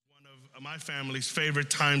My family's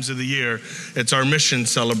favorite times of the year. It's our mission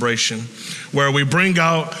celebration, where we bring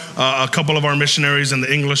out a couple of our missionaries in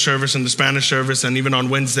the English service and the Spanish service, and even on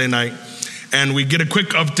Wednesday night. And we get a quick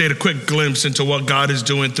update, a quick glimpse into what God is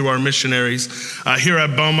doing through our missionaries. Here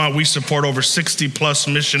at Belmont, we support over 60 plus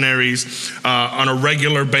missionaries on a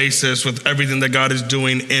regular basis with everything that God is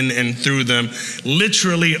doing in and through them,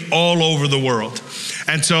 literally all over the world.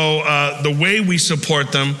 And so the way we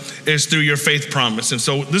support them is through your faith promise. And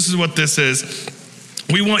so this is what this is.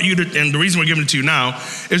 We want you to, and the reason we're giving it to you now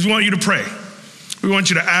is we want you to pray. We want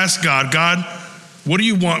you to ask God, what do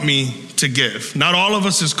you want me to give? Not all of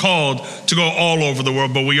us is called to go all over the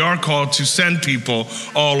world, but we are called to send people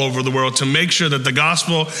all over the world to make sure that the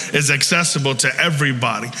gospel is accessible to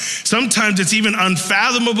everybody. Sometimes it's even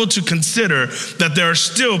unfathomable to consider that there are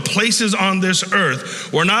still places on this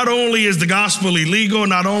earth where not only is the gospel illegal,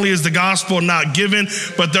 not only is the gospel not given,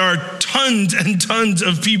 but there are tons and tons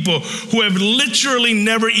of people who have literally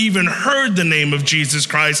never even heard the name of Jesus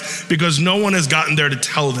Christ because no one has gotten there to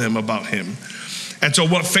tell them about him. And so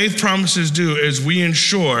what faith promises do is we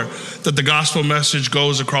ensure that the gospel message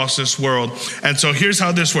goes across this world. And so here's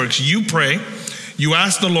how this works. You pray, you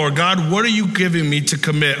ask the Lord, God, what are you giving me to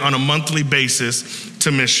commit on a monthly basis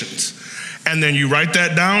to missions? And then you write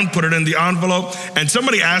that down, put it in the envelope. And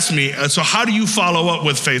somebody asked me, so how do you follow up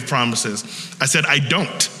with faith promises? I said, I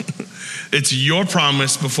don't. It's your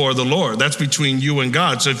promise before the Lord. That's between you and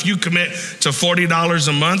God. So if you commit to $40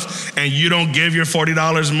 a month and you don't give your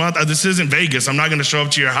 $40 a month, this isn't Vegas. I'm not going to show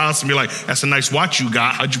up to your house and be like, that's a nice watch you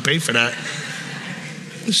got. How'd you pay for that?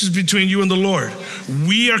 This is between you and the Lord.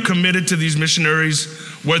 We are committed to these missionaries,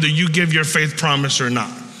 whether you give your faith promise or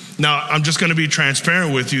not. Now, I'm just going to be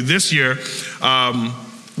transparent with you. This year,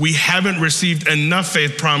 we haven't received enough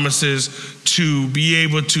faith promises to be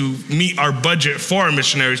able to meet our budget for our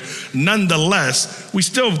missionaries. Nonetheless, we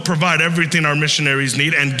still provide everything our missionaries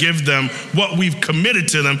need and give them what we've committed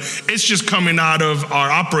to them. It's just coming out of our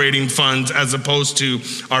operating funds as opposed to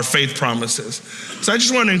our faith promises. So I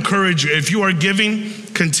just want to encourage you, if you are giving,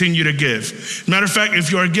 continue to give. Matter of fact,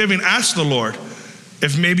 if you are giving, ask the Lord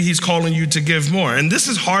if maybe he's calling you to give more. And this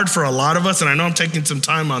is hard for a lot of us, and I know I'm taking some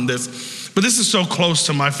time on this, but this is so close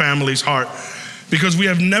to my family's heart because we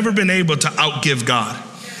have never been able to outgive God.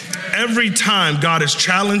 Every time God has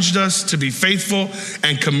challenged us to be faithful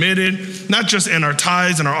and committed, not just in our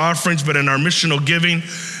tithes and our offerings, but in our missional giving,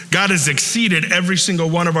 God has exceeded every single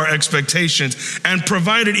one of our expectations and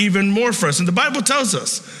provided even more for us. And the Bible tells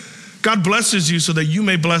us, God blesses you so that you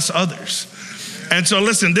may bless others. And so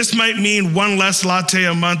listen, this might mean one less latte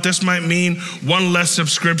a month. This might mean one less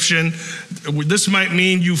subscription. This might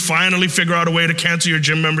mean you finally figure out a way to cancel your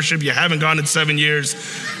gym membership. You haven't gone in 7 years.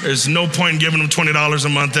 There's no point in giving them $20 a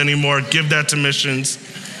month anymore. Give that to missions.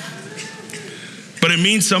 But it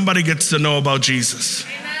means somebody gets to know about Jesus.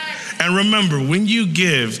 And remember, when you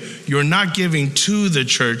give, you're not giving to the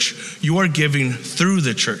church, you are giving through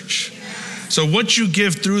the church. So what you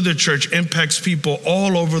give through the church impacts people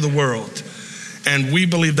all over the world. And we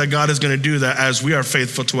believe that God is going to do that as we are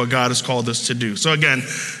faithful to what God has called us to do. So again,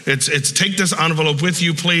 it's take this envelope with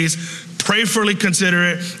you, please. Prayerfully consider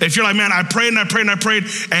it. If you're like, man, I prayed and I prayed and I prayed,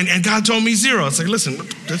 and God told me zero. It's like, listen,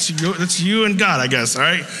 that's you and God, I guess, all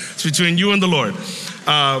right? It's between you and the Lord.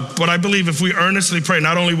 But I believe if we earnestly pray,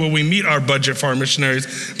 not only will we meet our budget for our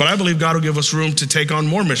missionaries, but I believe God will give us room to take on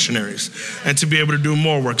more missionaries and to be able to do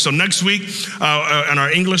more work. So next week, in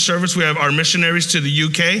our English service, we have our missionaries to the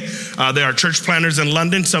UK. They are church planners in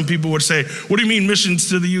London. Some people would say, what do you mean missions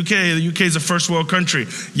to the UK? The UK is a first world country.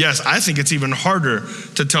 Yes, I think it's even harder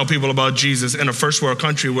to tell people about Jesus in a first world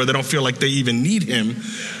country where they don't feel like they even need him,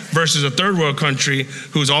 versus a third world country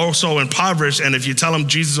who's also impoverished. And if you tell them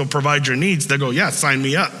Jesus will provide your needs, they go, yeah, sign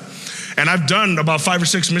me up. And I've done about 5 or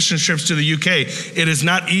 6 mission trips to the UK. It is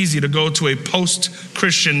not easy to go to a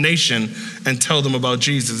post-Christian nation and tell them about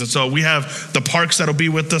Jesus. And so we have the Parks that'll be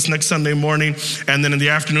with us next Sunday morning. And then in the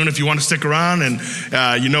afternoon, if you want to stick around and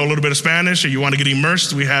you know a little bit of Spanish or you want to get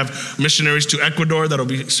immersed, we have missionaries to Ecuador that'll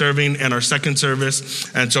be serving in our second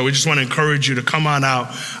service. And so we just want to encourage you to come on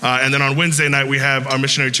out. And then on Wednesday night, we have our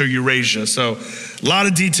missionary to Eurasia. So a lot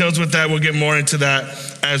of details with that. We'll get more into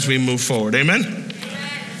that as we move forward. Amen?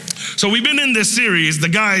 So we've been in this series. The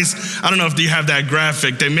guys, I don't know if you have that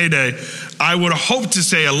graphic. They made I would hope to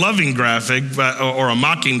say a loving graphic or a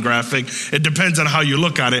mocking graphic. It depends on how you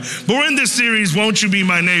look at it. But we're in this series, Won't You Be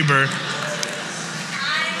My Neighbor?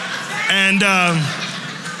 And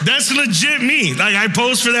that's legit me. Like I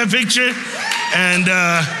posed for that picture. And,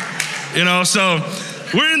 so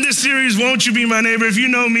we're in this series, Won't You Be My Neighbor? If you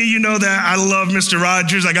know me, you know that I love Mr.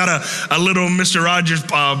 Rogers. I got a little Mr. Rogers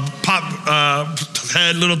pop pop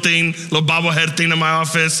head little thing, little bobblehead thing in my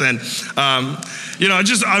office. And,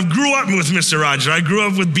 I grew up with Mr. Roger. I grew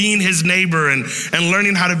up with being his neighbor and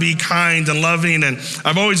learning how to be kind and loving. And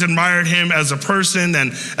I've always admired him as a person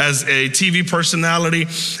and as a TV personality.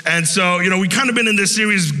 And so, we kind of been in this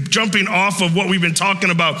series jumping off of what we've been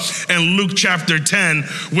talking about in Luke chapter 10,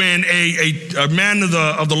 when a man of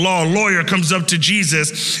the law, a lawyer, comes up to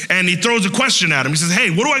Jesus and he throws a question at him. He says,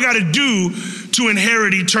 hey, what do I got to do to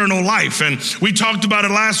inherit eternal life? And we talked about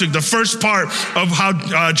it last week. The first part of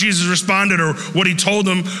how Jesus responded, or what he told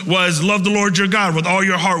them, was love the Lord your God with all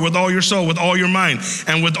your heart, with all your soul, with all your mind,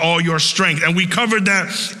 and with all your strength. And we covered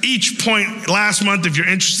that each point last month. If you're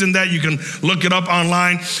interested in that, you can look it up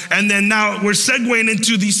online. And then now we're segueing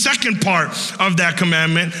into the second part of that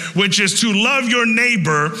commandment, which is to love your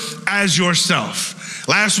neighbor as yourself.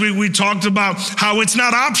 Last week, we talked about how it's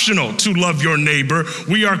not optional to love your neighbor.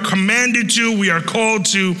 We are commanded to, we are called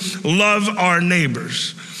to love our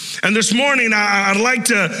neighbors. And this morning, I'd like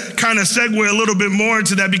to kind of segue a little bit more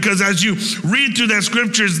into that, because as you read through that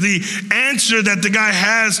scriptures, the answer that the guy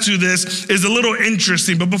has to this is a little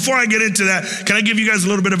interesting. But before I get into that, can I give you guys a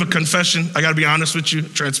little bit of a confession? I got to be honest with you,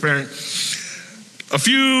 transparent. A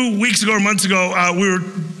few weeks ago or months ago, we were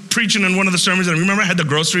preaching in one of the sermons, and remember I had the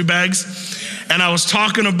grocery bags? And I was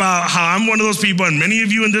talking about how I'm one of those people, and many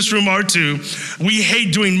of you in this room are too. We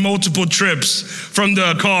hate doing multiple trips from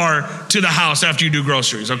the car to the house after you do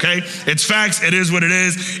groceries, okay? It's facts, it is what it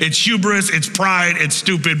is. It's hubris, it's pride, it's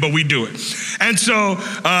stupid, but we do it. And so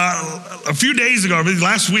a few days ago,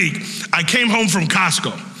 last week, I came home from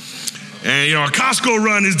Costco. And, a Costco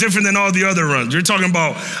run is different than all the other runs. You're talking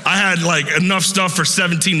about, I had enough stuff for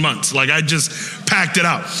 17 months. I just packed it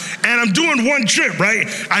out. And I'm doing one trip, right?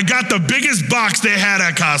 I got the biggest box they had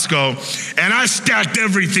at Costco, and I stacked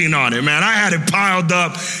everything on it, man. I had it piled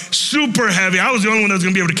up, super heavy. I was the only one that was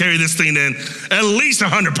gonna be able to carry this thing in at least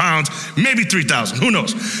 100 pounds, maybe 3,000, who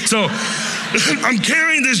knows? So I'm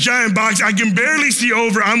carrying this giant box. I can barely see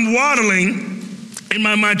over. I'm waddling in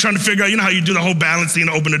my mind, trying to figure out, how you do the whole balance thing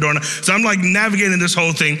to open the door. So I'm navigating this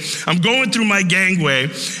whole thing. I'm going through my gangway,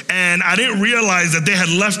 and I didn't realize that they had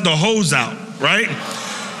left the hose out, right?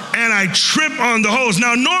 And I trip on the hose.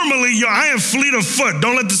 Now, normally, I am fleet of foot.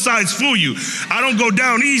 Don't let the size fool you. I don't go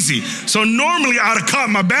down easy. So normally, I'd have caught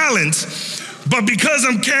my balance. But because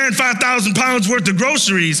I'm carrying 5,000 pounds worth of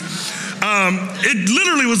groceries, it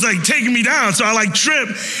literally was taking me down. So I trip,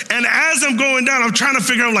 and as I'm going down, I'm trying to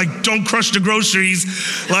figure out don't crush the groceries.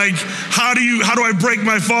 How do I break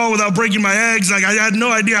my fall without breaking my eggs? I had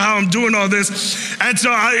no idea how I'm doing all this. And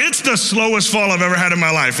so it's the slowest fall I've ever had in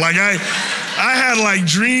my life. I had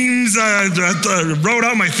dreams. I wrote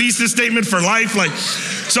out my thesis statement for life.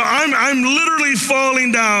 So I'm literally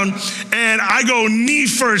falling down, and I go knee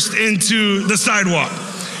first into the sidewalk.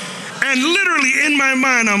 And literally in my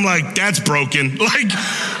mind, I'm that's broken.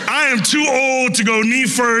 I am too old to go knee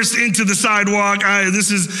first into the sidewalk.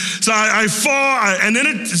 I fall, and then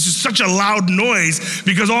it's just such a loud noise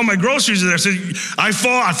because all my groceries are there. So I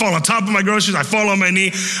fall on top of my groceries, I fall on my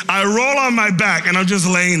knee, I roll on my back, and I'm just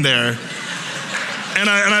laying there. And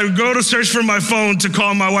I go to search for my phone to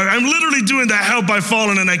call my wife. I'm literally doing that help by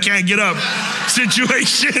falling and I can't get up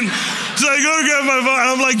situation. So I go to grab my phone,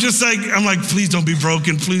 and I'm please don't be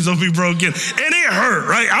broken, please don't be broken. And it hurt,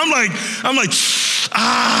 right?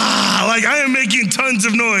 I am making tons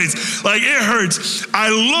of noise. It hurts. I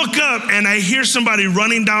look up and I hear somebody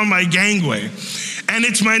running down my gangway, and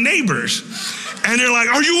it's my neighbors. And they're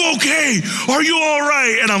are you okay? Are you all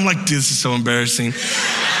right? And I'm this is so embarrassing.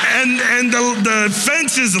 And the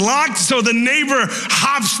fence is locked, so the neighbor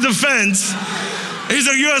hops the fence. He's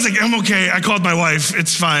I was I'm okay. I called my wife.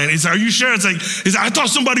 It's fine. He's are you sure? He's I thought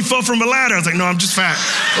somebody fell from a ladder. I was no, I'm just fat.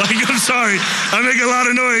 I'm sorry. I make a lot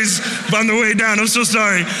of noise on the way down. I'm so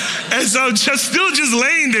sorry. And so I'm still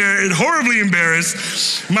laying there and horribly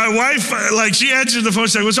embarrassed. My wife, she answered the phone.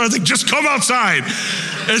 She's what's wrong? I was just come outside.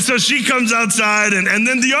 And so she comes outside, and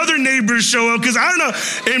then the other neighbors show up, because I don't know,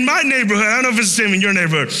 in my neighborhood, I don't know if it's the same in your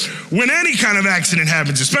neighborhood, when any kind of accident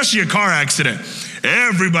happens, especially a car accident,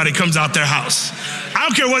 everybody comes out their house. I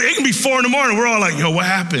don't care what, it can be 4 a.m, we're all yo, what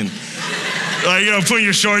happened? Putting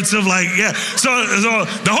your shorts up, yeah. So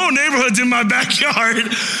the whole neighborhood's in my backyard.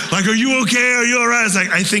 Are you okay? Are you all right? It's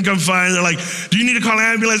I think I'm fine. They're do you need to call an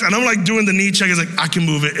ambulance? And I'm doing the knee check. It's I can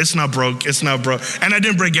move it. It's not broke. It's not broke. And I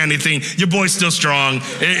didn't break anything. Your boy's still strong.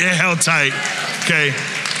 It held tight. Okay.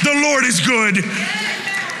 The Lord is good.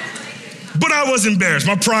 But I was embarrassed.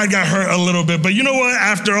 My pride got hurt a little bit. But you know what?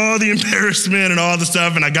 After all the embarrassment and all the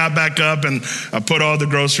stuff, and I got back up and I put all the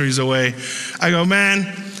groceries away, I go, man,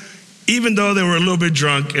 even though they were a little bit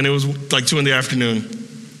drunk and it was 2 p.m,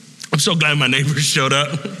 so glad my neighbors showed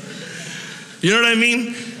up. You know what I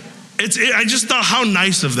mean? I just thought how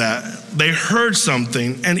nice of that. They heard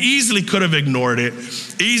something and easily could have ignored it.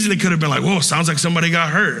 Easily could have been like, whoa, sounds like somebody got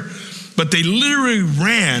hurt. But they literally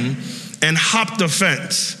ran and hopped the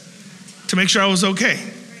fence to make sure I was okay.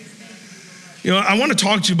 You know, I want to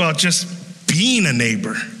talk to you about just being a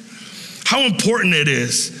neighbor. How important it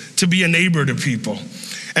is to be a neighbor to people.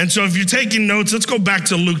 And so if you're taking notes, let's go back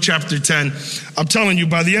to Luke chapter 10. I'm telling you,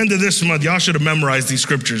 by the end of this month, y'all should have memorized these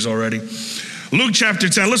scriptures already. Luke chapter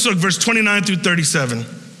 10, let's look verse 29 through 37. It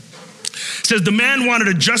says, the man wanted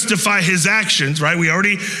to justify his actions, right?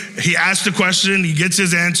 He asked the question, he gets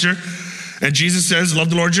his answer. And Jesus says, love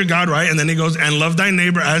the Lord your God, right? And then he goes, and love thy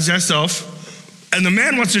neighbor as thyself. And the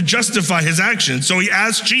man wants to justify his actions. So he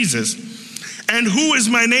asks Jesus, and who is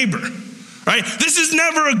my neighbor? Right? This is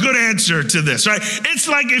never a good answer to this, right? It's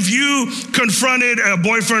like if you confronted a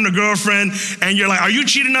boyfriend or girlfriend and you're like, are you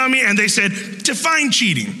cheating on me? And they said, define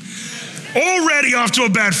cheating. Already off to a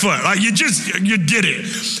bad foot. Like you did it.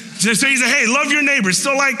 So he said, hey, love your neighbor.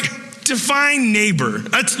 So like, define neighbor.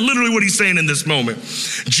 That's literally what he's saying in this moment.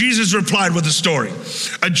 Jesus replied with a story.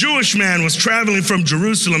 A Jewish man was traveling from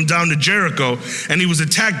Jerusalem down to Jericho, and he was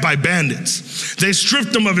attacked by bandits. They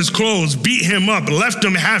stripped him of his clothes, beat him up, left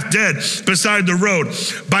him half dead beside the road.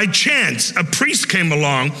 By chance, a priest came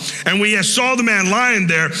along, and when he saw the man lying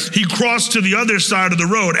there, he crossed to the other side of the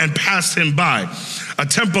road and passed him by. A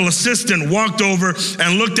temple assistant walked over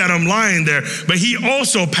and looked at him lying there, but he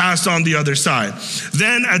also passed on the other side.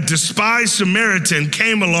 Then a despised Samaritan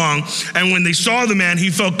came along, and when they saw the man, he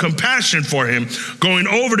felt compassion for him. Going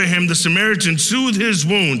over to him, the Samaritan soothed his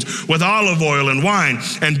wounds with olive oil and wine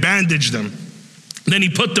and bandaged them. Then he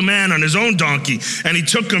put the man on his own donkey, and he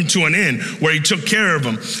took him to an inn where he took care of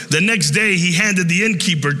him. The next day, he handed the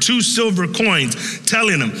innkeeper 2 silver coins,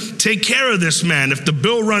 telling him, take care of this man. If the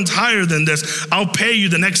bill runs higher than this, I'll pay you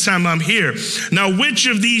the next time I'm here. Now, which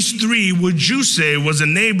of these 3 would you say was a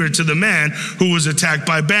neighbor to the man who was attacked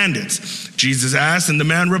by bandits? Jesus asked, and the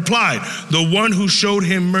man replied, the one who showed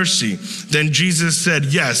him mercy. Then Jesus said,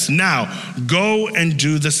 yes, now go and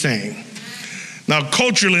do the same. Now,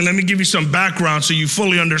 culturally, let me give you some background so you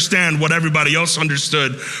fully understand what everybody else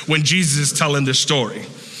understood when Jesus is telling this story.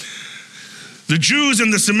 The Jews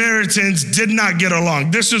and the Samaritans did not get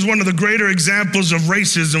along. This is one of the greater examples of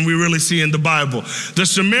racism we really see in the Bible. The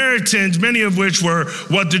Samaritans, many of which were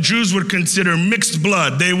what the Jews would consider mixed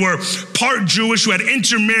blood. They were part Jewish who had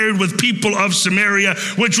intermarried with people of Samaria,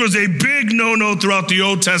 which was a big no-no throughout the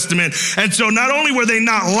Old Testament. And so not only were they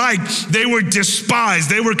not liked, they were despised.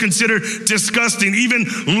 They were considered disgusting, even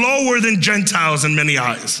lower than Gentiles in many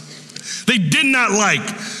eyes. They did not like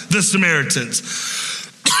the Samaritans.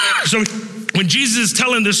 So when Jesus is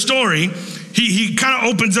telling this story, he kind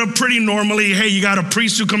of opens up pretty normally. Hey, you got a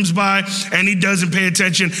priest who comes by and he doesn't pay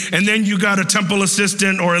attention. And then you got a temple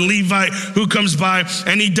assistant or a Levite who comes by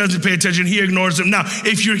and he doesn't pay attention. He ignores them. Now,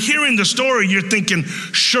 if you're hearing the story, you're thinking,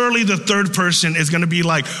 surely the third person is going to be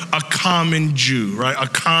like a common Jew, right? A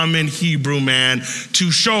common Hebrew man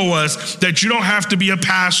to show us that you don't have to be a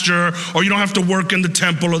pastor or you don't have to work in the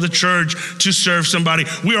temple or the church to serve somebody.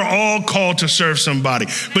 We are all called to serve somebody.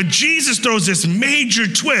 But Jesus throws this major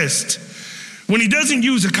twist. When he doesn't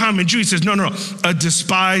use a common Jew, he says, no, a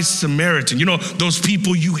despised Samaritan. You know, those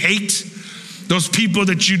people you hate, those people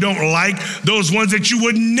that you don't like, those ones that you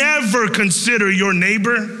would never consider your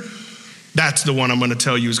neighbor, that's the one I'm going to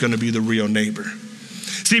tell you is going to be the real neighbor.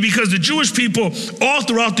 See, because the Jewish people all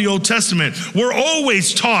throughout the Old Testament were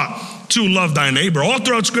always taught to love thy neighbor. All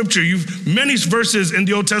throughout scripture, many verses in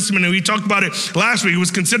the Old Testament, and we talked about it last week, it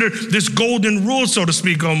was considered this golden rule, so to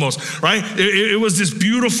speak, almost, right? It was this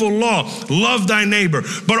beautiful law, love thy neighbor.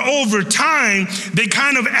 But over time, they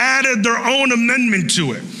kind of added their own amendment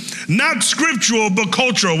to it. Not scriptural, but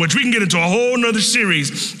cultural, which we can get into a whole nother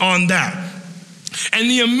series on that. And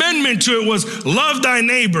the amendment to it was love thy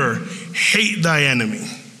neighbor, hate thy enemy.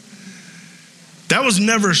 That was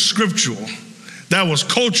never scriptural. That was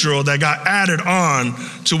cultural that got added on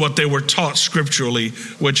to what they were taught scripturally,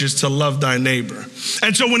 which is to love thy neighbor.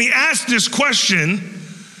 And so when he asked this question,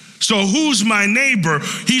 so who's my neighbor?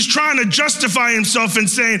 He's trying to justify himself in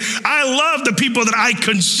saying, I love the people that I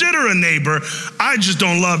consider a neighbor. I just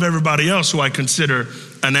don't love everybody else who I consider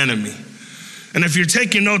an enemy. And if you're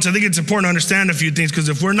taking notes, I think it's important to understand a few things, because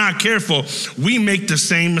if we're not careful, we make the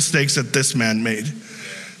same mistakes that this man made.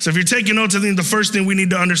 So if you're taking notes, I think the first thing we need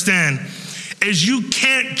to understand is you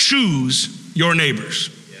can't choose your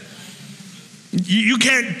neighbors. You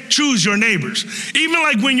can't choose your neighbors. Even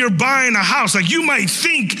like when you're buying a house, like you might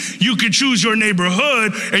think you could choose your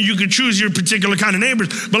neighborhood and you could choose your particular kind of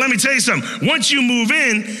neighbors. But let me tell you something. Once you move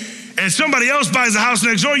in, and somebody else buys the house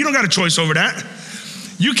next door, you don't got a choice over that.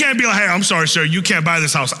 You can't be like, hey, I'm sorry, sir, you can't buy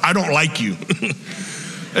this house. I don't like you.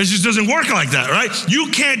 It just doesn't work like that, right? You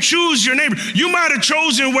can't choose your neighbor. You might have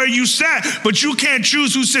chosen where you sat, but you can't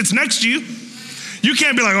choose who sits next to you. You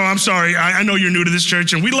can't be like, oh, I'm sorry, I know you're new to this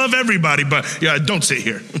church and we love everybody, but yeah, don't sit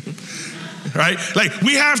here. Right? Like,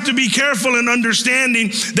 we have to be careful in understanding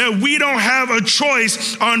that we don't have a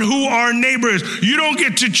choice on who our neighbor is. You don't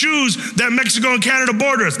get to choose that Mexico and Canada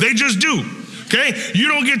border us. They just do. Okay? You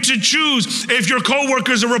don't get to choose if your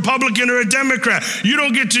coworker is a Republican or a Democrat. You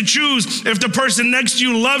don't get to choose if the person next to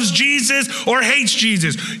you loves Jesus or hates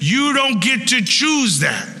Jesus. You don't get to choose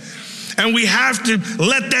that. And we have to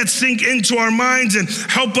let that sink into our minds and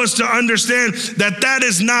help us to understand that that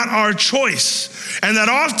is not our choice. And that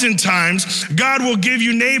oftentimes God will give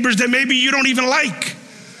you neighbors that maybe you don't even like.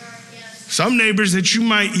 Some neighbors that you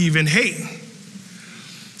might even hate.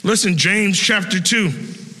 Listen, James chapter 2,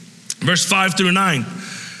 verse 5 through 9.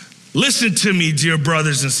 Listen to me, dear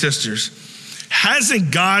brothers and sisters.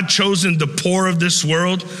 Hasn't God chosen the poor of this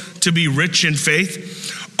world to be rich in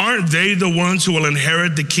faith? Aren't they the ones who will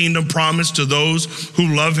inherit the kingdom promised to those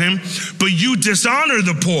who love him? But you dishonor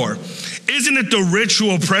the poor. Isn't it the rich who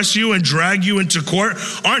oppress you and drag you into court?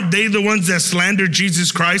 Aren't they the ones that slander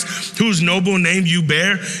Jesus Christ, whose noble name you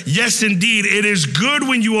bear? Yes, indeed, it is good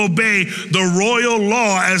when you obey the royal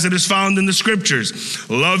law as it is found in the scriptures.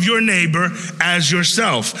 Love your neighbor as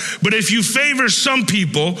yourself. But if you favor some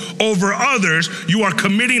people over others, you are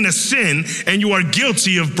committing a sin and you are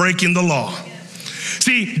guilty of breaking the law.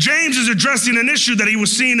 See, James is addressing an issue that he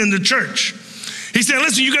was seeing in the church. He said,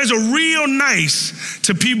 listen, you guys are real nice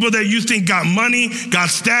to people that you think got money, got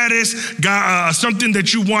status, got something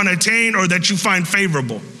that you want to attain or that you find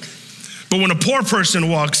favorable. But when a poor person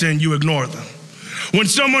walks in, you ignore them. When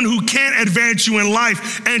someone who can't advance you in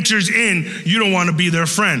life enters in, you don't want to be their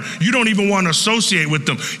friend. You don't even want to associate with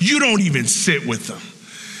them. You don't even sit with them.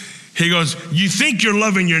 He goes, you think you're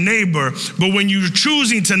loving your neighbor, but when you're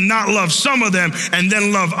choosing to not love some of them and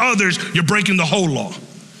then love others, you're breaking the whole law.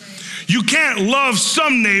 You can't love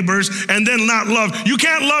some neighbors and then not love. You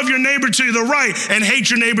can't love your neighbor to the right and hate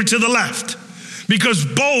your neighbor to the left, because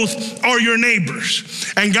both are your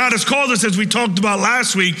neighbors. And God has called us, as we talked about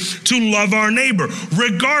last week, to love our neighbor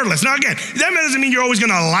regardless. Now again, that doesn't mean you're always going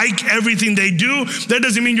to like everything they do. That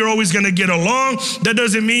doesn't mean you're always going to get along. That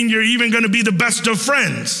doesn't mean you're even going to be the best of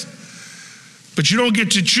friends. But you don't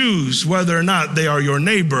get to choose whether or not they are your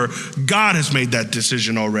neighbor. God has made that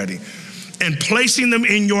decision already. And placing them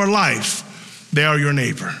in your life, they are your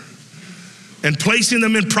neighbor. And placing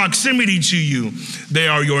them in proximity to you, they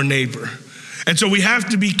are your neighbor. And so we have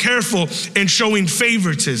to be careful in showing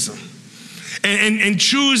favoritism and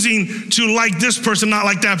choosing to like this person, not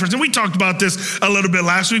like that person. We talked about this a little bit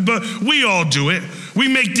last week, but we all do it. We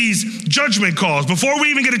make these judgment calls before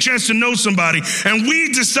we even get a chance to know somebody, and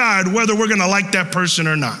we decide whether we're gonna like that person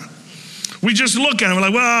or not. We just look at them, we're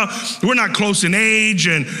like, well, we're not close in age,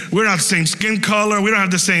 and we're not the same skin color, we don't have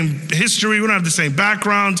the same history, we don't have the same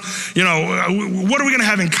backgrounds. You know, what are we gonna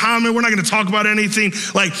have in common? We're not gonna talk about anything.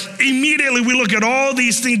 Like, immediately we look at all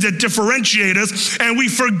these things that differentiate us, and we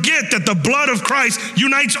forget that the blood of Christ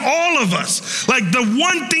unites all of us. Like, the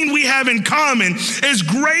one thing we have in common is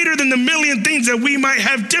greater than the million things that we might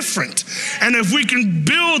have different. And if we can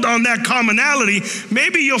build on that commonality,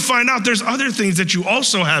 maybe you'll find out there's other things that you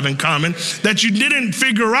also have in common that you didn't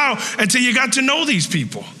figure out until you got to know these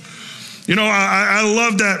people. You know, I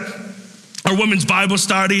love that our women's Bible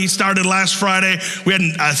study started last Friday. We had,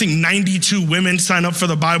 I think, 92 women sign up for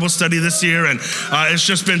the Bible study this year, and it's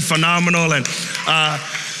just been phenomenal. And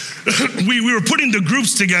we were putting the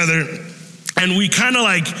groups together, and we kind of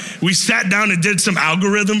like, we sat down and did some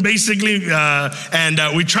algorithm basically,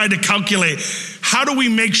 and we tried to calculate, how do we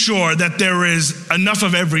make sure that there is enough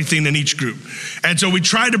of everything in each group? And so we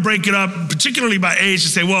tried to break it up, particularly by age, to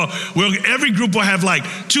say, well, every group will have like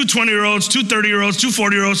 2 20-year-olds, 2 30-year-olds, 2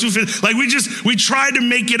 40-year-olds, 2 50. Like we tried to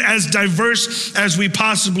make it as diverse as we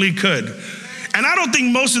possibly could. And I don't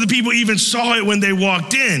think most of the people even saw it when they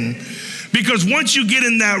walked in. Because once you get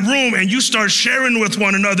in that room and you start sharing with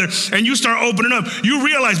one another and you start opening up, you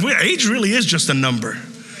realize, well, age really is just a number.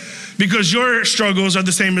 Because your struggles are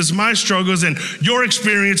the same as my struggles, and your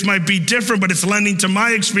experience might be different, but it's lending to my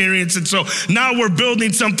experience. And so now we're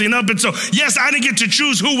building something up. And so, yes, I didn't get to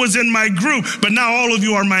choose who was in my group, but now all of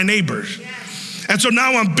you are my neighbors. Yes. And so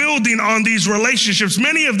now I'm building on these relationships,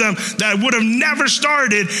 many of them that would have never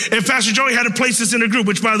started if Pastor Joey had to place us in a group,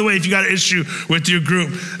 which, by the way, if you got an issue with your group,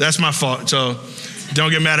 that's my fault. So don't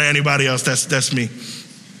get mad at anybody else. That's me.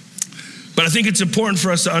 But I think it's important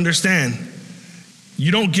for us to understand,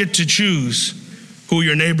 you don't get to choose who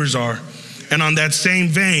your neighbors are. And on that same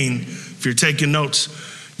vein, if you're taking notes,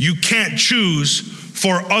 you can't choose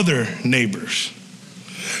for other neighbors.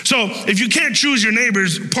 So if you can't choose your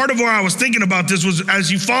neighbors, part of why I was thinking about this was,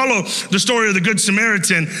 as you follow the story of the Good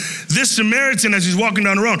Samaritan, this Samaritan, as he's walking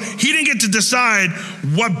down the road, he didn't get to decide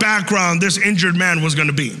what background this injured man was going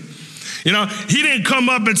to be. You know, he didn't come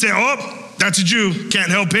up and say, oh, that's a Jew, can't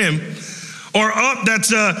help him. Or, oh,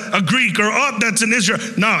 that's a Greek, or, oh, that's an Israel.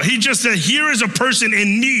 No, he just said, here is a person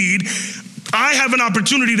in need. I have an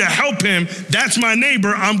opportunity to help him. That's my neighbor.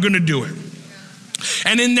 I'm going to do it.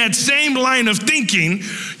 And in that same line of thinking,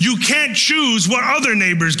 you can't choose what other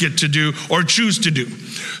neighbors get to do or choose to do.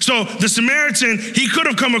 So the Samaritan, he could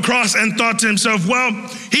have come across and thought to himself, well,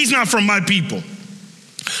 he's not from my people.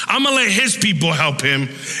 I'm going to let his people help him,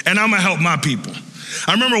 and I'm going to help my people.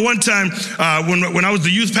 I remember one time when I was the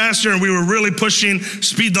youth pastor and we were really pushing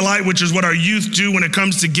Speed the Light, which is what our youth do when it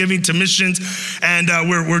comes to giving to missions. And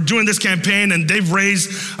we're doing this campaign, and they've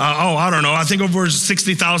raised, I think over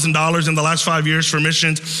 $60,000 in the last 5 years for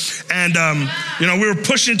missions. And, we were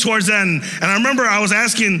pushing towards that. And I remember I was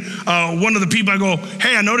asking one of the people, I go,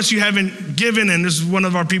 hey, I noticed you haven't given. And this is one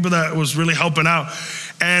of our people that was really helping out.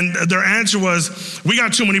 And their answer was, we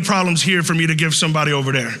got too many problems here for me to give somebody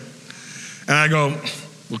over there. And I go,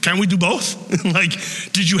 well, can't we do both? Like,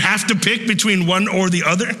 did you have to pick between one or the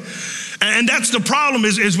other? And that's the problem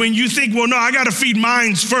is when you think, well, no, I got to feed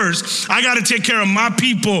mines first. I got to take care of my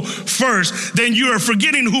people first. Then you are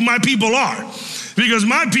forgetting who my people are. Because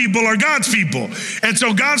my people are God's people. And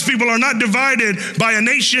so God's people are not divided by a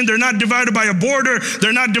nation. They're not divided by a border.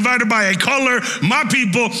 They're not divided by a color. My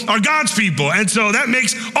people are God's people. And so that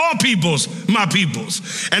makes all peoples my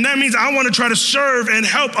peoples. And that means I want to try to serve and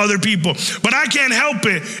help other people. But I can't help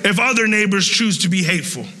it if other neighbors choose to be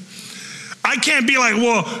hateful. I can't be like,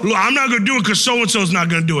 well, look, I'm not going to do it because so-and-so's not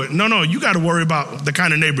going to do it. No, you got to worry about the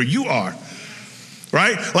kind of neighbor you are.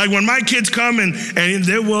 Right? Like when my kids come and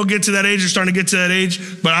they will get to that age, they're starting to get to that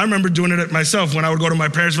age. But I remember doing it myself when I would go to my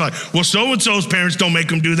parents, like, well, so-and-so's parents don't make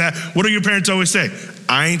them do that. What do your parents always say?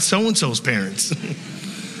 I ain't so-and-so's parents.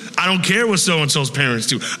 I don't care what so-and-so's parents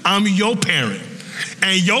do. I'm your parent.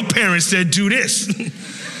 And your parents said, do this.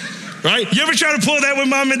 Right? You ever try to pull that with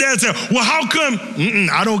mom and dad? Say, well, how come?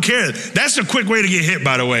 I don't care. That's a quick way to get hit,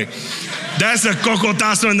 by the way. That's a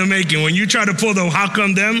cocotazo in the making. When you try to pull the how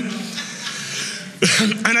come them.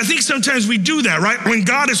 And I think sometimes we do that, right? When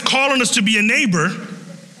God is calling us to be a neighbor,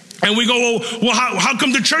 and we go, well, how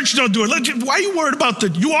come the church don't do it? Why are you worried about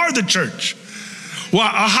you are the church. Well,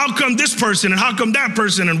 how come this person, and how come that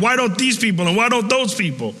person, and why don't these people, and why don't those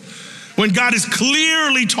people? When God is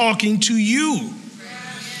clearly talking to you.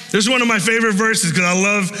 This is one of my favorite verses because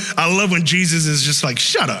I love when Jesus is just like,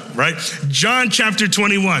 shut up, right? John chapter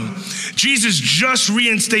 21. Jesus just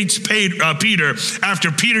reinstates Peter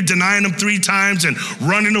after Peter denying him 3 times and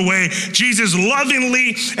running away. Jesus lovingly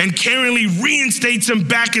and caringly reinstates him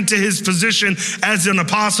back into his position as an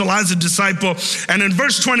apostle, as a disciple. And in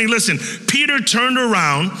verse 20, listen, Peter turned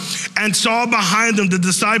around and saw behind him the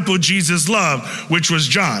disciple Jesus loved, which was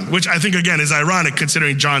John, which I think, again, is ironic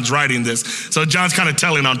considering John's writing this. So John's kind of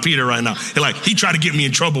telling on Peter right now. He tried to get me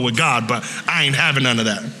in trouble with God, but I ain't having none of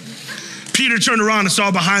that. Peter turned around and saw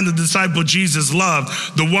behind the disciple Jesus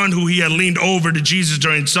loved, the one who he had leaned over to Jesus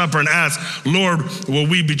during supper and asked, Lord,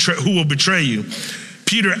 who will betray you?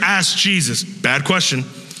 Peter asked Jesus, bad question,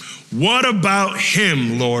 what about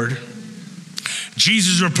him, Lord?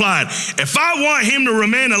 Jesus replied, if I want him to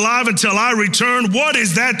remain alive until I return, what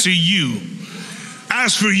is that to you?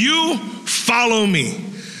 As for you, follow me.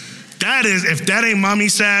 That is, if that ain't mommy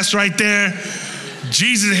sass right there,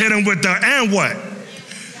 Jesus hit him with the, and what?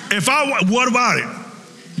 What about it?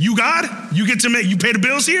 You God? You get to you pay the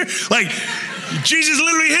bills here? Like, Jesus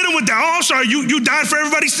literally hit him with that. Oh, I'm sorry, you died for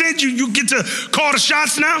everybody's sins? You get to call the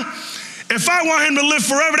shots now? If I want him to live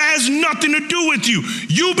forever, that has nothing to do with you.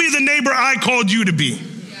 You be the neighbor I called you to be.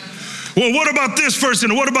 Well, what about this person?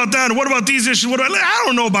 And what about that? And what about these issues? I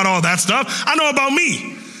don't know about all that stuff. I know about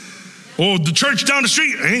me. Well, the church down the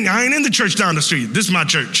street, I ain't in the church down the street. This is my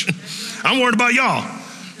church. I'm worried about y'all,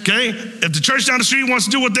 okay? If the church down the street wants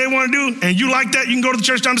to do what they want to do, and you like that, you can go to the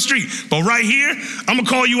church down the street. But right here, I'm going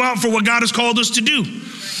to call you out for what God has called us to do.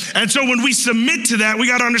 And so when we submit to that, we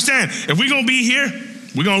got to understand, if we're going to be here,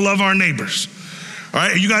 we're going to love our neighbors. All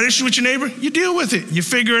right, you got an issue with your neighbor, you deal with it. You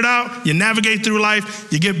figure it out, you navigate through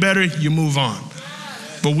life, you get better, you move on.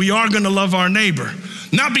 But we are going to love our neighbor.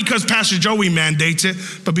 Not because Pastor Joey mandates it,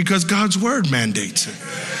 but because God's word mandates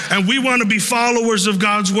it. And we want to be followers of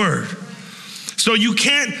God's word. So you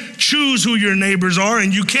can't choose who your neighbors are,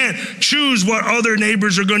 and you can't choose what other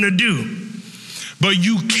neighbors are going to do. But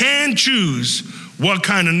you can choose what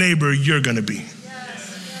kind of neighbor you're gonna be.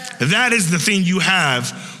 That is the thing you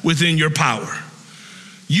have within your power.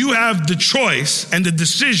 You have the choice and the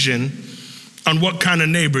decision on what kind of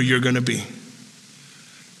neighbor you're gonna be.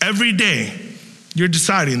 Every day, you're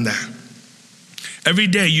deciding that. Every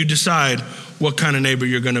day you decide what kind of neighbor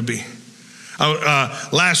you're gonna be.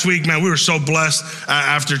 Last week, man, we were so blessed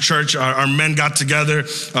after church. Our men got together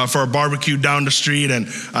for a barbecue down the street, and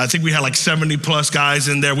I think we had like 70 plus guys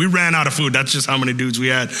in there. We ran out of food. That's just how many dudes we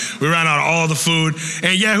had. We ran out of all the food.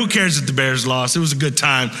 And yeah, who cares if the Bears lost? It was a good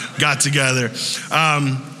time, got together.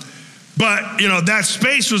 But, that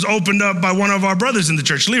space was opened up by one of our brothers in the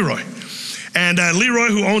church, Leroy. And Leroy,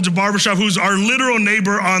 who owns a barbershop, who's our literal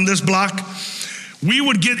neighbor on this block, we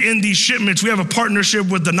would get in these shipments. We have a partnership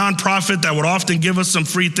with the nonprofit that would often give us some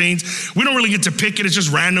free things. We don't really get to pick it. It's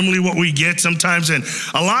just randomly what we get sometimes. And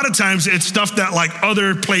a lot of times it's stuff that like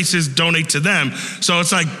other places donate to them. So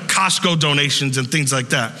it's like Costco donations and things like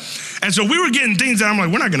that. And so we were getting things that I'm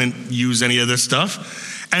like, we're not going to use any of this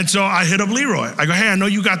stuff. And so I hit up Leroy. I go, hey, I know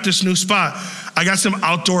you got this new spot. I got some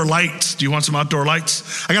outdoor lights. Do you want some outdoor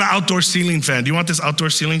lights? I got an outdoor ceiling fan. Do you want this outdoor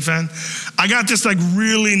ceiling fan? I got this like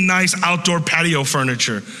really nice outdoor patio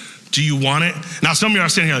furniture. Do you want it? Now, some of you are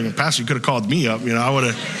sitting here like, Pastor, you could have called me up. I would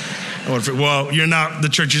have, well, you're not the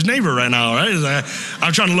church's neighbor right now, right?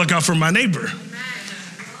 I'm trying to look out for my neighbor.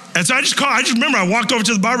 And so I just remember I walked over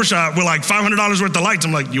to the barbershop with like $500 worth of lights.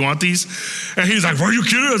 I'm like, you want these? And he's like, are you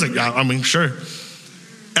kidding? I was like, yeah, I mean, sure.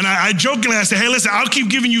 And I jokingly, I said, hey, listen, I'll keep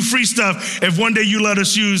giving you free stuff if one day you let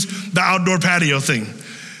us use the outdoor patio thing.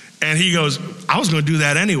 And he goes, I was going to do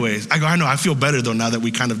that anyways. I go, I know, I feel better though now that we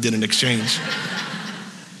kind of did an exchange.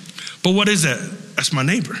 But what is that? That's my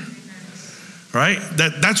neighbor. Right?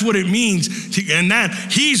 That's what it means. And that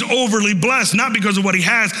he's overly blessed, not because of what he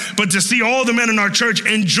has, but to see all the men in our church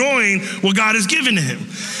enjoying what God has given to him.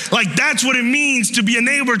 Like, that's what it means to be a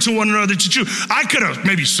neighbor to one another, to choose. I could have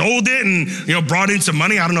maybe sold it and, brought in some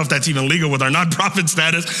money. I don't know if that's even legal with our nonprofit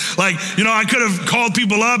status. Like, I could have called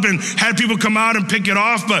people up and had people come out and pick it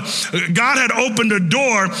off, but God had opened a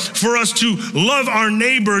door for us to love our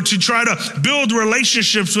neighbor, to try to build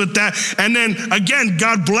relationships with that. And then again,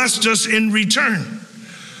 God blessed us in return.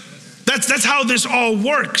 That's how this all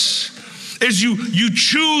works, is you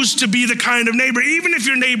choose to be the kind of neighbor, even if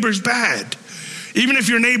your neighbor's bad, even if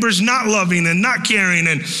your neighbor's not loving and not caring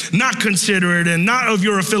and not considerate and not of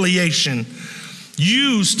your affiliation,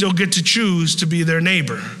 you still get to choose to be their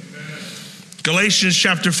neighbor. Galatians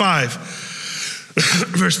chapter 5,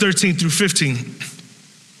 verse 13 through 15.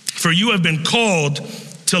 For you have been called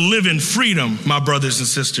to live in freedom, my brothers and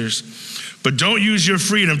sisters. But don't use your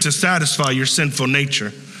freedom to satisfy your sinful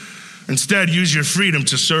nature. Instead, use your freedom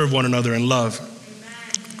to serve one another in love.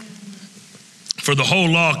 For the whole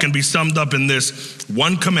law can be summed up in this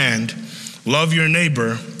one command: love your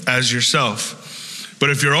neighbor as yourself. But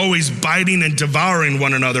if you're always biting and devouring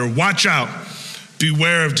one another, watch out.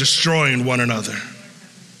 Beware of destroying one another.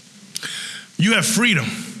 You have freedom.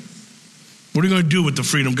 What are you going to do with the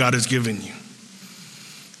freedom God has given you?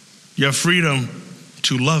 You have freedom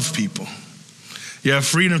to love people. You have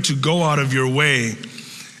freedom to go out of your way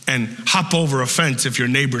and hop over a fence if your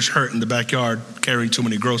neighbor's hurt in the backyard carrying too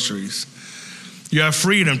many groceries. You have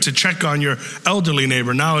freedom to check on your elderly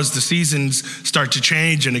neighbor now as the seasons start to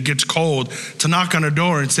change and it gets cold, to knock on a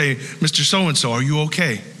door and say, Mr. So-and-so, are you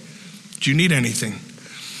okay? Do you need anything?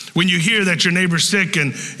 When you hear that your neighbor's sick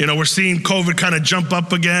and we're seeing COVID kind of jump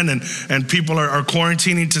up again and people are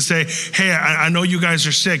quarantining, to say, hey, I know you guys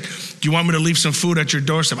are sick. Do you want me to leave some food at your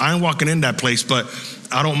doorstep? I ain't walking in that place, but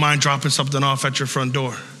I don't mind dropping something off at your front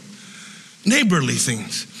door. Neighborly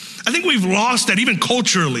things. I think we've lost that, even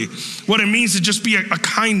culturally, what it means to just be a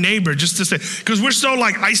kind neighbor, just to say, because we're so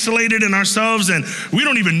like isolated in ourselves and we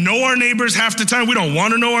don't even know our neighbors half the time. We don't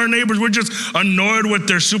want to know our neighbors. We're just annoyed with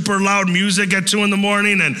their super loud music at 2 a.m.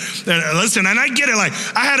 And listen, and I get it. Like,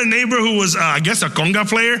 I had a neighbor who was, I guess, a conga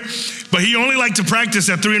player, but he only liked to practice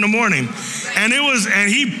at 3 a.m.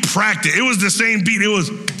 And he practiced. It was the same beat. It was.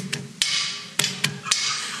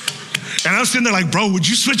 And I was sitting there like, bro, would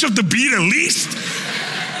you switch up the beat at least?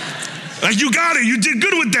 Like, you got it. You did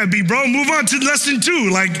good with that beat, bro. Move on to lesson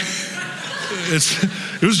 2. Like,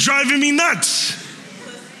 it was driving me nuts.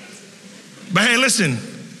 But hey, listen,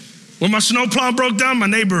 when my snowplow broke down, my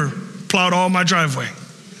neighbor plowed all my driveway.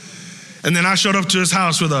 And then I showed up to his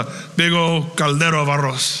house with a big old caldero of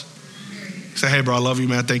arroz. I said, hey, bro, I love you,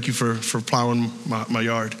 man. Thank you for plowing my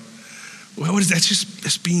yard. Well, what is that?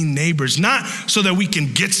 It's being neighbors. Not so that we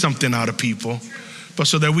can get something out of people, but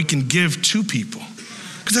so that we can give to people.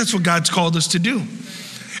 Because that's what God's called us to do.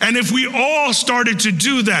 And if we all started to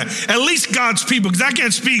do that, at least God's people, because I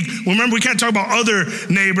can't speak, remember, we can't talk about other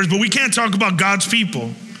neighbors, but we can't talk about God's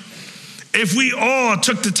people. If we all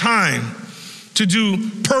took the time to do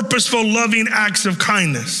purposeful, loving acts of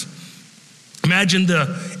kindness, imagine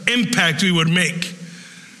the impact we would make.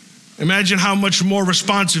 Imagine how much more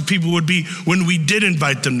responsive people would be when we did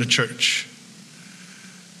invite them to church.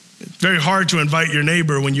 It's very hard to invite your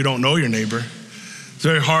neighbor when you don't know your neighbor. It's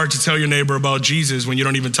very hard to tell your neighbor about Jesus when you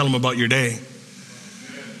don't even tell them about your day.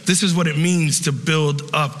 This is what it means to build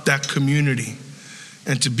up that community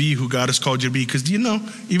and to be who God has called you to be. Because do you know,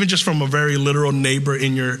 even just from a very literal neighbor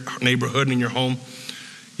in your neighborhood, in your home,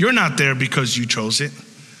 you're not there because you chose it,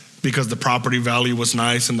 because the property value was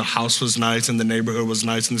nice and the house was nice and the neighborhood was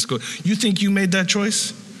nice and the school. You think you made that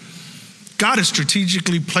choice? God has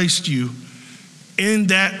strategically placed you in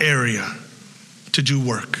that area to do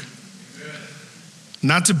work.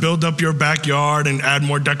 Not to build up your backyard and add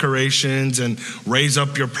more decorations and raise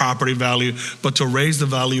up your property value, but to raise the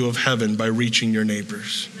value of heaven by reaching your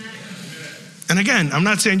neighbors. And again, I'm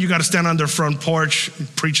not saying you got to stand on their front porch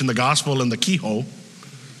preaching the gospel in the keyhole,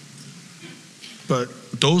 but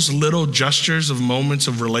those little gestures of moments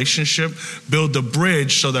of relationship build the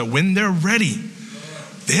bridge so that when they're ready,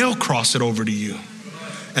 they'll cross it over to you.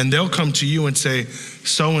 And they'll come to you and say,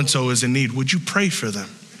 so-and-so is in need. Would you pray for them?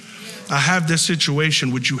 I have this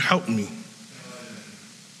situation. Would you help me?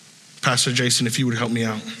 Pastor Jason, if you would help me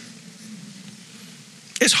out.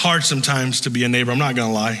 It's hard sometimes to be a neighbor. I'm not going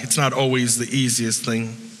to lie. It's not always the easiest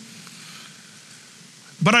thing.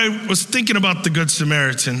 But I was thinking about the Good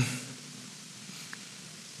Samaritan.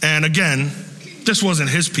 And again, this wasn't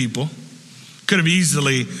his people. Could have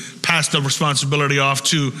easily passed the responsibility off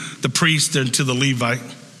to the priest and to the Levite.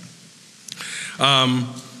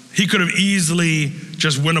 He could have easily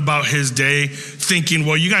just went about his day thinking,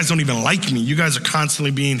 well, you guys don't even like me. You guys are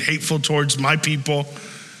constantly being hateful towards my people,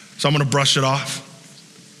 so I'm going to brush it off.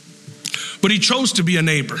 But he chose to be a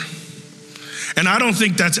neighbor. And I don't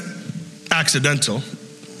think that's accidental.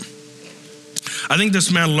 I think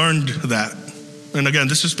this man learned that. And again,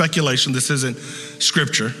 this is speculation. This isn't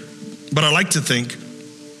scripture. But I like to think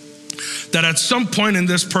that at some point in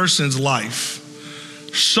this person's life,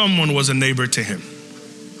 someone was a neighbor to him.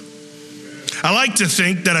 I like to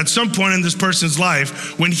think that at some point in this person's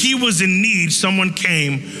life, when he was in need, someone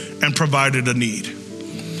came and provided a need.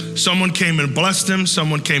 Someone came and blessed him.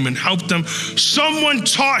 Someone came and helped him. Someone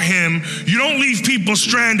taught him, you don't leave people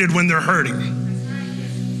stranded when they're hurting.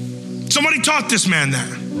 Somebody taught this man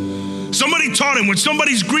that. Somebody taught him when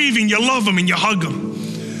somebody's grieving, you love them and you hug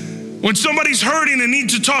them. When somebody's hurting and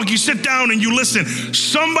needs to talk, you sit down and you listen.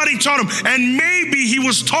 Somebody taught him, and maybe he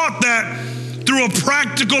was taught that through a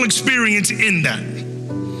practical experience in that.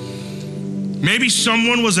 Maybe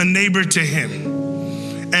someone was a neighbor to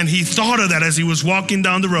him, and he thought of that as he was walking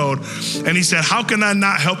down the road, and he said, how can I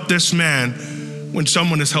not help this man when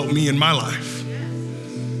someone has helped me in my life?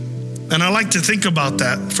 And I like to think about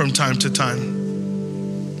that from time to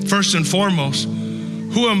time. First and foremost,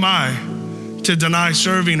 who am I to deny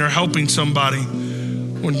serving or helping somebody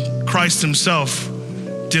when Christ himself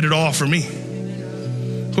did it all for me?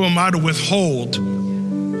 Who am I to withhold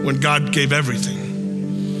when God gave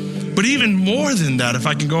everything? But even more than that, if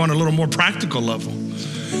I can go on a little more practical level,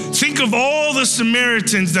 think of all the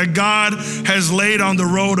Samaritans that God has laid on the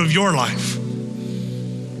road of your life.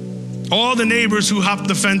 All the neighbors who hop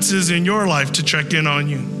the fences in your life to check in on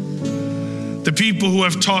you. The people who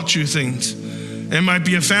have taught you things. It might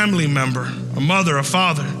be a family member, a mother, a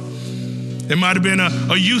father. It might have been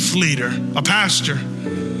a youth leader, a pastor.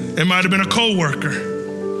 It might have been a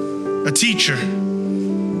coworker, a teacher,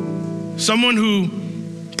 someone who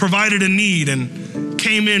provided a need and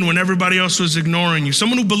came in when everybody else was ignoring you,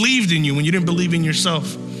 someone who believed in you when you didn't believe in yourself,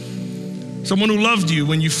 someone who loved you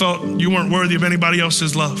when you felt you weren't worthy of anybody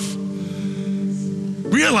else's love.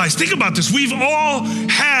 Realize, think about this, we've all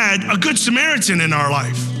had a Good Samaritan in our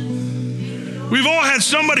life. We've all had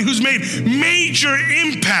somebody who's made major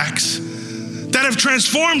impacts that have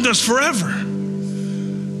transformed us forever.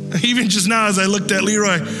 Even just now as I looked at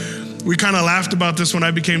Leroy, we kind of laughed about this when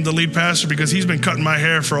I became the lead pastor because he's been cutting my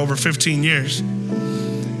hair for over 15 years.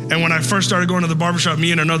 And when I first started going to the barbershop,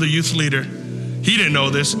 me and another youth leader, he didn't know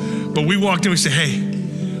this, but we walked in, we said, hey,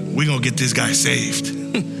 we're going to get this guy saved.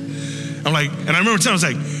 I'm like, and I remember telling him,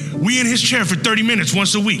 I was like, we in his chair for 30 minutes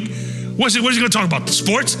once a week. What is he going to talk about? The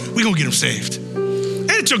sports? We're going to get him saved.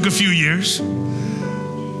 And it took a few years,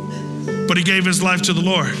 but he gave his life to the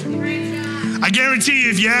Lord. I guarantee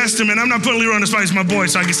you, if you asked him, and I'm not putting Leroy on the spot, he's my boy,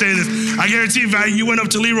 so I can say this. I guarantee you went up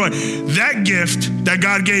to Leroy, that gift that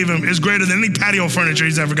God gave him is greater than any patio furniture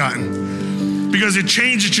he's ever gotten. because it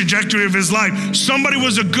changed the trajectory of his life. Somebody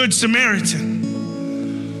was a good Samaritan.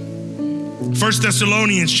 1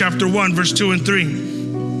 Thessalonians chapter 1, verse 2 and 3.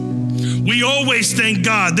 We always thank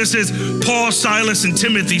God. This is Paul, Silas, and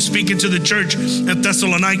Timothy speaking to the church at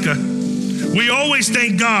Thessalonica. We always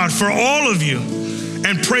thank God for all of you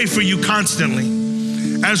and pray for you constantly.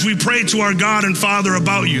 As we pray to our God and Father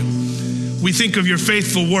about you, we think of your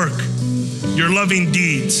faithful work, your loving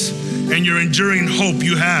deeds, and your enduring hope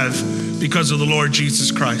you have because of the Lord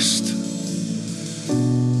Jesus Christ.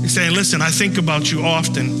 He's saying, listen, I think about you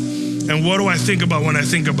often. And what do I think about when I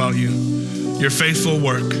think about you? Your faithful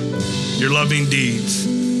work, your loving deeds,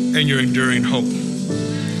 and your enduring hope.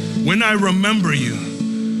 When I remember you,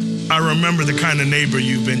 I remember the kind of neighbor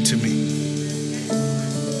you've been to me.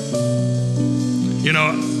 You know,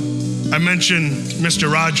 I mentioned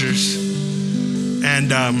Mr. Rogers,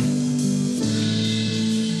 and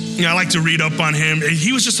I like to read up on him.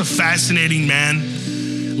 He was just a fascinating man,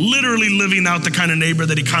 literally living out the kind of neighbor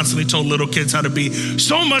that he constantly told little kids how to be,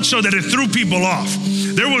 so much so that it threw people off.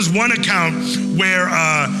 There was one account where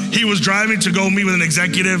he was driving to go meet with an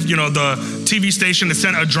executive, you know, the TV station that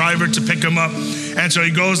sent a driver to pick him up. And so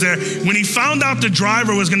he goes there. When he found out the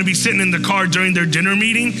driver was going to be sitting in the car during their dinner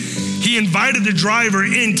meeting, he invited the driver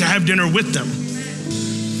in to have dinner with them.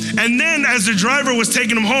 And then as the driver was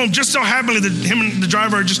taking him home, just so happened that him and the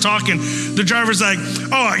driver are just talking, the driver's like,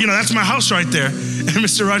 oh, you know, that's my house right there. And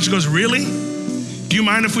Mr. Rogers goes, really? Do you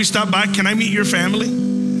mind if we stop by? Can I meet your family?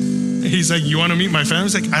 And he's like, you want to meet my family?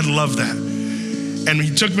 He's like, I'd love that. And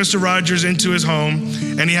he took Mr. Rogers into his home,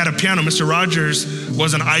 and he had a piano. Mr. Rogers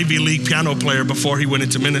was an Ivy League piano player before he went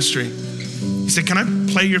into ministry. He said, can I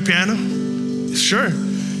play your piano? Sure.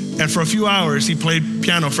 And for a few hours, he played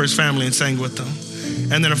piano for his family and sang with them.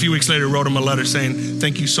 And then a few weeks later, wrote him a letter saying,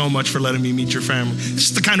 thank you so much for letting me meet your family. This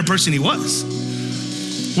is the kind of person he was.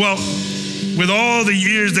 Well, with all the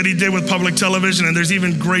years that he did with public television, and there's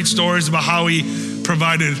even great stories about how he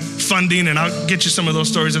provided funding, and I'll get you some of those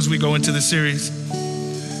stories as we go into the series.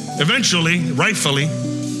 Eventually, rightfully,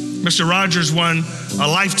 Mr. Rogers won a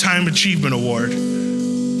Lifetime Achievement Award,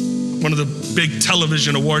 one of the big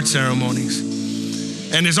television award ceremonies.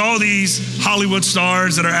 And there's all these Hollywood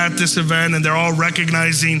stars that are at this event, and they're all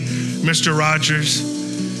recognizing Mr. Rogers.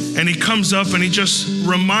 And he comes up and he just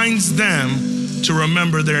reminds them to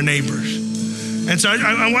remember their neighbors. And so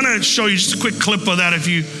I want to show you just a quick clip of that. If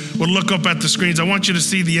you would look up at the screens, I want you to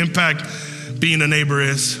see the impact being a neighbor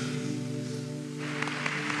is.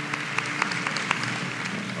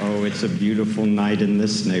 Oh, it's a beautiful night in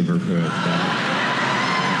this neighborhood.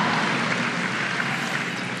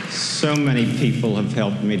 So many people have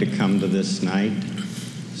helped me to come to this night.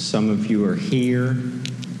 Some of you are here,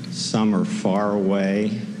 some are far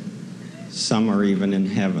away, some are even in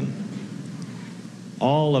heaven.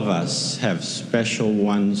 All of us have special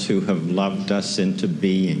ones who have loved us into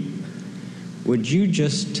being. Would you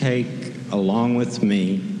just take, along with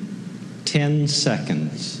me, 10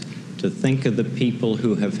 seconds to think of the people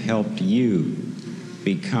who have helped you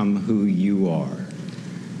become who you are?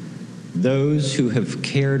 Those who have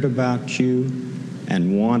cared about you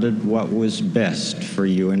and wanted what was best for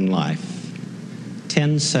you in life.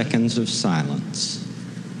 10 seconds of silence.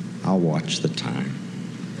 I'll watch the time.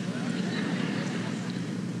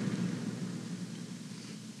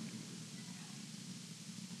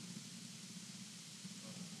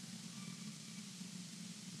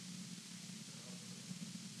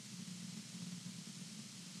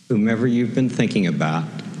 Whomever you've been thinking about,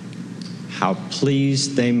 how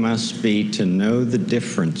pleased they must be to know the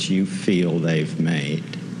difference you feel they've made.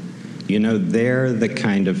 You know, they're the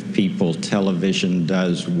kind of people television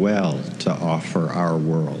does well to offer our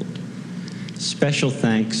world. Special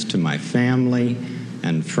thanks to my family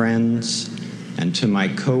and friends, and to my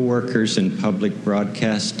co-workers in public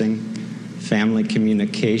broadcasting, family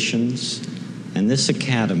communications, and this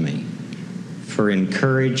academy for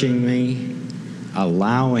encouraging me,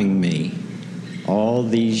 allowing me all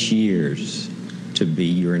these years to be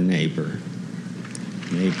your neighbor.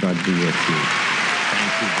 May God be with you.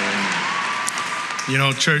 Thank you very much. You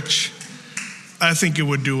know, church, I think it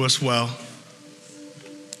would do us well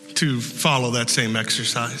to follow that same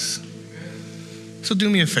exercise. So do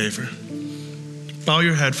me a favor. Bow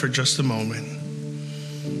your head for just a moment.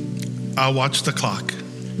 I'll watch the clock.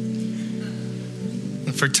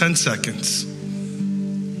 And for 10 seconds,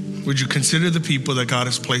 would you consider the people that God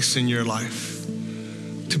has placed in your life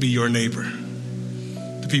to be your neighbor?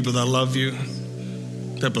 The people that love you,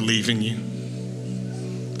 that believe in you,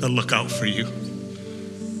 that look out for you.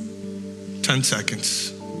 10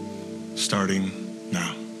 seconds, starting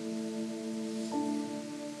now.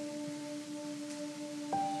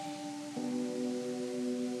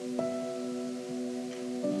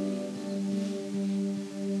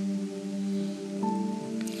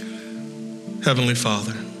 Heavenly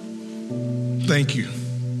Father, thank you.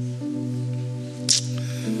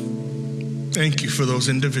 Thank you for those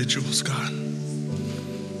individuals, God.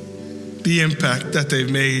 The impact that they've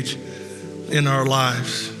made in our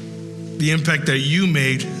lives, the impact that you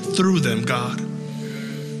made through them, God.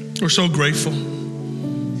 We're so grateful.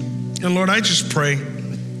 And Lord, I just pray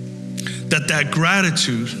that that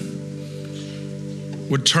gratitude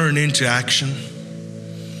would turn into action,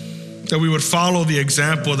 that we would follow the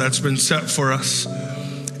example that's been set for us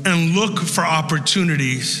and look for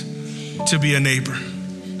opportunities to be a neighbor.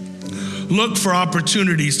 Look for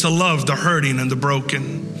opportunities to love the hurting and the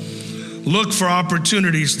broken. Look for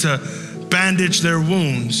opportunities to bandage their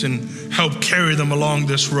wounds and help carry them along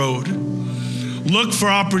this road. Look for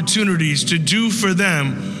opportunities to do for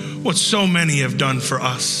them what so many have done for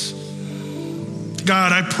us.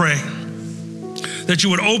 God, I pray that you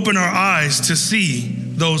would open our eyes to see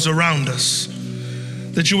those around us,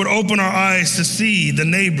 that you would open our eyes to see the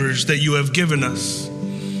neighbors that you have given us.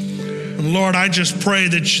 And Lord, I just pray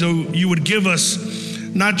that you would give us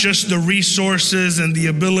not just the resources and the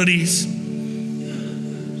abilities,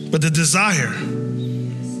 but the desire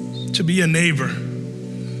to be a neighbor.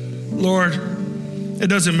 Lord, it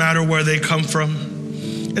doesn't matter where they come from.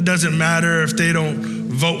 It doesn't matter if they don't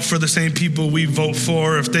vote for the same people we vote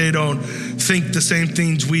for, if they don't think the same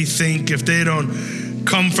things we think, if they don't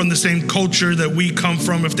come from the same culture that we come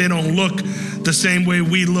from, if they don't look the same way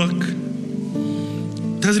we look.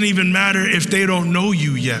 It doesn't even matter if they don't know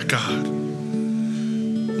you yet, God.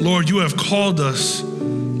 Lord, you have called us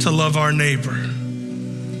to love our neighbor,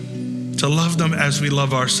 to love them as we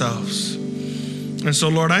love ourselves. And so,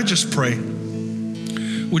 Lord, I just pray,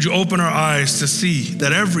 would you open our eyes to see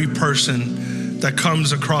that every person that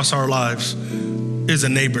comes across our lives is a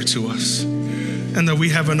neighbor to us, and that we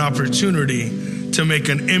have an opportunity to make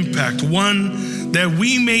an impact, one that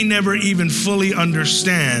we may never even fully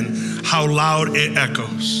understand how loud it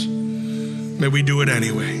echoes. May we do it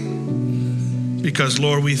anyway. Because,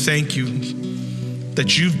 Lord, we thank you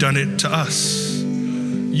that you've done it to us.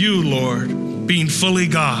 You, Lord, being fully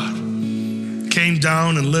God, came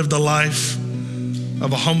down and lived a life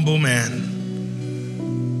of a humble man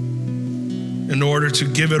in order to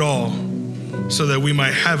give it all so that we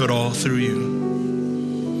might have it all through you.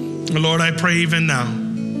 And Lord, I pray even now,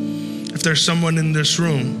 if there's someone in this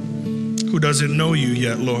room who doesn't know you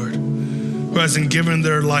yet, Lord, who hasn't given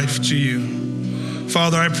their life to you,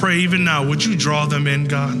 Father, I pray even now, would you draw them in,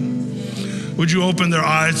 God? Would you open their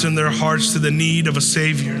eyes and their hearts to the need of a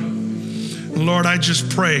Savior? And Lord, I just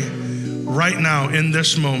pray right now in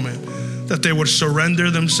this moment that they would surrender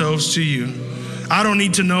themselves to you. I don't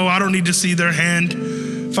need to know, I don't need to see their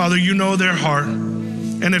hand. Father, you know their heart.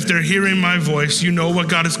 And if they're hearing my voice, you know what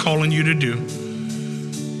God is calling you to do.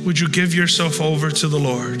 Would you give yourself over to the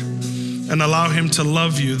Lord and allow him to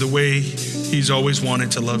love you the way he's always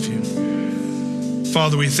wanted to love you?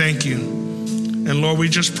 Father, we thank you. And Lord, we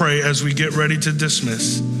just pray as we get ready to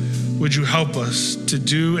dismiss, would you help us to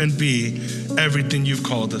do and be everything you've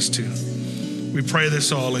called us to? We pray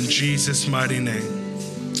this all in Jesus' mighty name.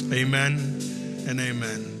 Amen and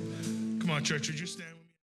amen. Come on, church, would you stand?